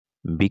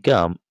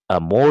Become a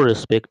more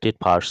respected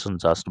person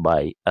just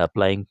by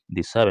applying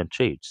the seven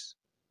traits.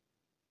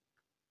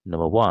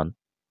 Number one,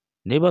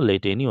 never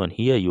let anyone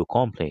hear you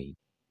complain.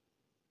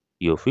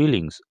 Your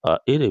feelings are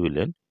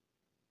irrelevant.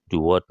 Do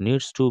what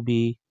needs to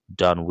be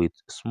done with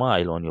a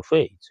smile on your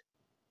face.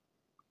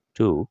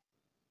 Two,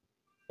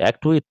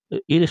 act with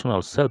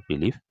irrational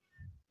self-belief.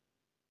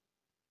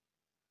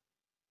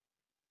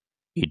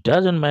 It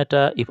doesn't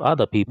matter if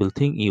other people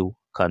think you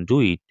can't do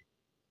it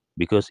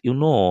because you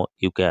know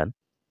you can.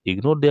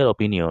 Ignore their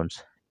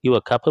opinions. You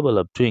are capable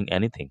of doing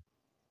anything.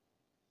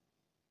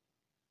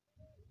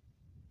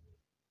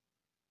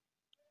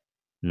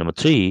 Number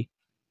three,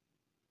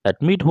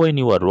 admit when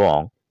you are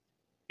wrong.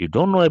 You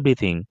don't know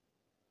everything.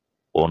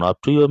 Own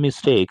up to your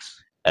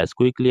mistakes as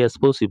quickly as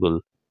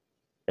possible,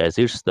 as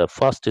it's the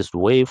fastest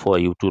way for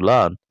you to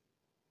learn.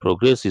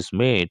 Progress is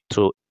made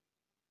through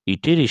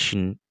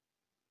iteration.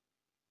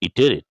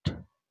 Iterate.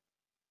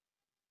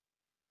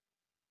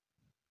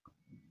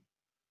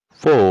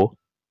 4.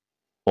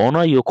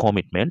 Honor your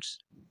commitments.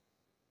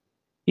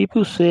 If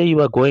you say you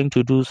are going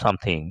to do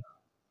something,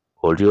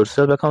 hold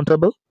yourself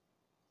accountable.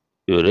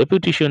 Your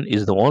reputation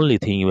is the only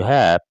thing you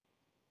have.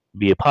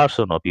 Be a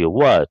person of your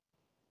word.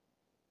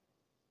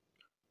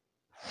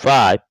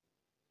 5.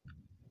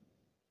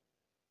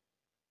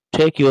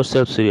 Take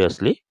yourself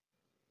seriously.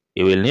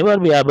 You will never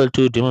be able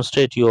to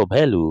demonstrate your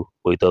value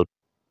without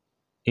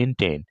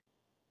intent.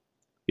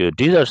 Your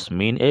desires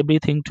mean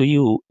everything to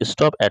you.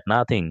 Stop at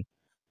nothing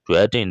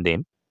to attain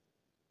them.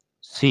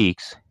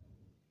 6.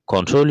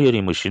 Control your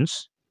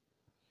emotions.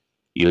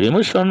 Your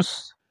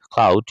emotions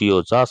cloud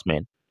your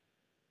judgment.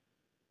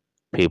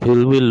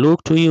 People will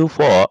look to you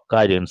for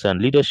guidance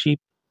and leadership.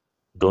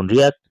 Don't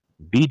react,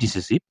 be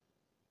decisive.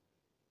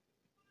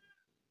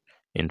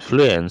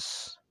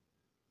 Influence.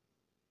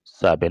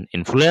 7.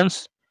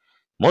 Influence.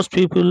 Most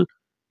people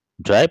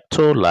drive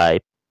through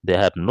life. They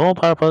have no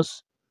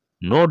purpose,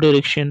 no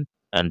direction,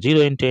 and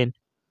zero intent.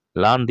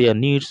 Learn their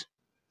needs,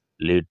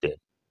 lead them.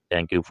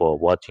 Thank you for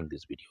watching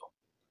this video.